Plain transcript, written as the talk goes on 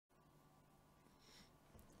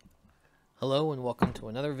Hello and welcome to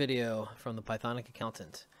another video from the Pythonic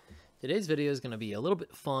Accountant. Today's video is going to be a little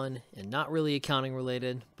bit fun and not really accounting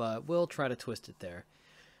related, but we'll try to twist it there.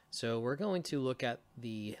 So we're going to look at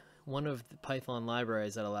one of the Python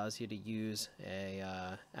libraries that allows you to use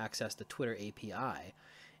access the Twitter API.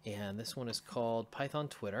 And this one is called Python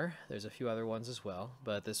Twitter. There's a few other ones as well,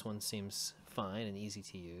 but this one seems fine and easy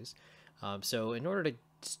to use. So in order to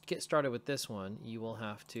get started with this one, you will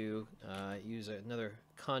have to use another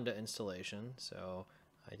Conda installation. So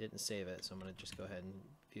I didn't save it, so I'm going to just go ahead and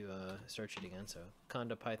search it again. So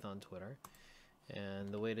Conda Python Twitter.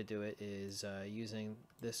 And the way to do it is using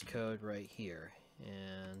this code right here.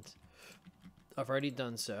 And I've already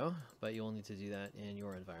done so, but you'll need to do that in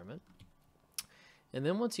your environment. And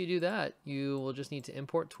then once you do that, you will just need to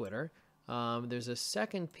import Twitter. There's a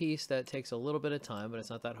second piece that takes a little bit of time, but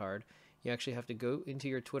it's not that hard. You actually have to go into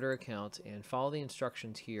your Twitter account and follow the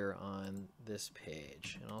instructions here on this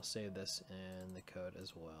page. And I'll save this in the code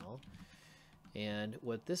as well. And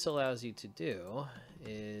what this allows you to do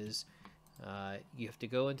is you have to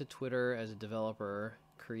go into Twitter as a developer,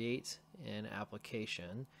 create an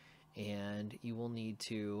application, and you will need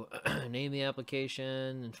to name the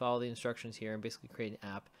application and follow the instructions here and basically create an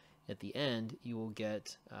app. At the end, you will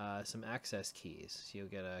get some access keys. So you'll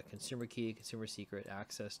get a consumer key, consumer secret,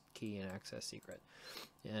 access key, and access secret.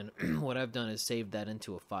 And what I've done is saved that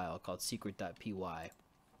into a file called secret.py.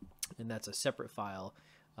 And that's a separate file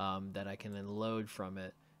that I can then load from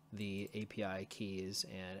it the API keys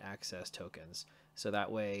and access tokens. So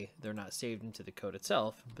that way they're not saved into the code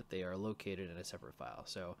itself, but they are located in a separate file.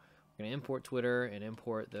 So we're going to import Twitter and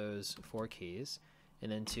import those 4 keys. And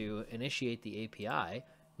then to initiate the API,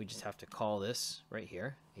 we just have to call this right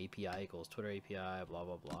here, API equals Twitter API, blah,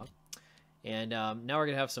 blah, blah. And now we're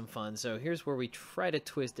going to have some fun. So here's where we try to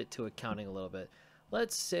twist it to accounting a little bit.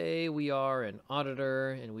 Let's say we are an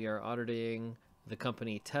auditor and we are auditing the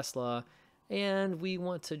company Tesla, and we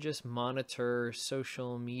want to just monitor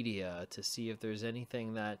social media to see if there's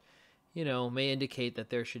anything that, may indicate that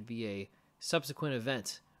there should be a subsequent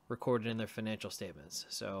event recorded in their financial statements.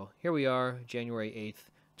 So here we are, January 8th,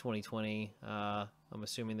 2020. I'm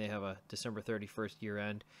assuming they have a December 31st year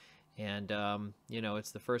end. And,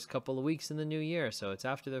 it's the first couple of weeks in the new year. So it's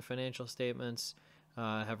after their financial statements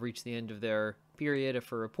have reached the end of their period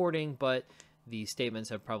for reporting, but the statements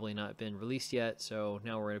have probably not been released yet. So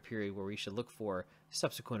now we're in a period where we should look for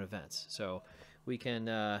subsequent events. So we can,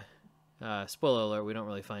 spoiler alert, we don't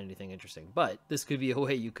really find anything interesting, but this could be a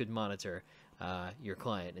way you could monitor your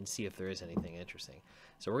client and see if there is anything interesting.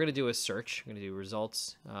 So we're going to do a search. We're going to do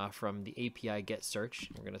results from the API get search.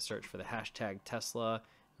 We're going to search for the hashtag Tesla,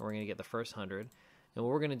 and we're going to get the first 100. And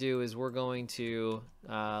what we're going to do is we're going to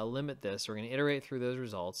limit this. We're going to iterate through those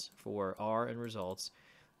results for R and results.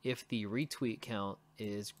 If the retweet count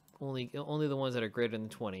is only the ones that are greater than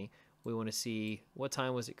 20, we want to see what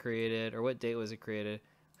time was it created or what date was it created,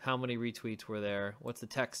 how many retweets were there, what's the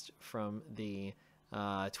text from the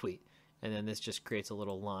tweet. And then this just creates a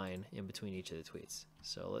little line in between each of the tweets.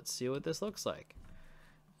 So let's see what this looks like.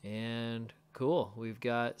 And cool, we've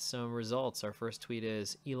got some results. Our first tweet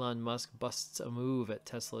is Elon Musk busts a move at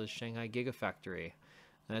Tesla's Shanghai Gigafactory.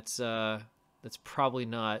 That's probably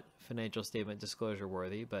not financial statement disclosure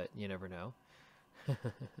worthy, but you never know.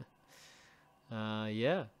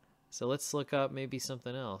 Yeah, so let's look up maybe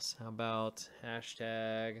something else. How about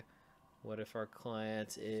hashtag, what if our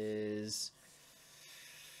client is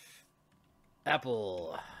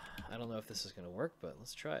Apple? I don't know if this is going to work, but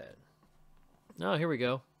let's try it. Oh, here we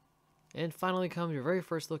go. And finally comes your very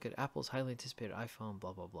first look at Apple's highly anticipated iPhone,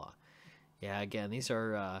 blah, blah, blah. Yeah, again, these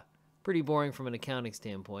are pretty boring from an accounting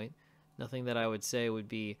standpoint. Nothing that I would say would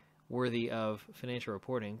be worthy of financial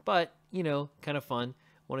reporting, but, kind of fun.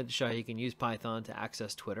 Wanted to show how you can use Python to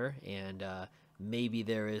access Twitter, and maybe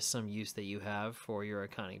there is some use that you have for your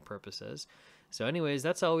accounting purposes. So anyways,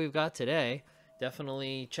 that's all we've got today.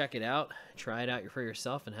 Definitely check it out, try it out for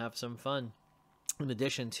yourself, and have some fun. In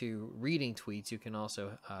addition to reading tweets, you can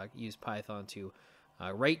also use Python to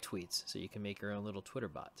write tweets, so you can make your own little Twitter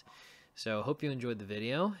bot. So hope you enjoyed the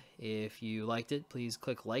video. If you liked it, please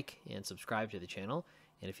click like and subscribe to the channel.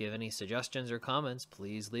 And if you have any suggestions or comments,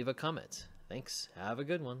 please leave a comment. Thanks. Have a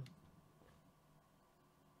good one.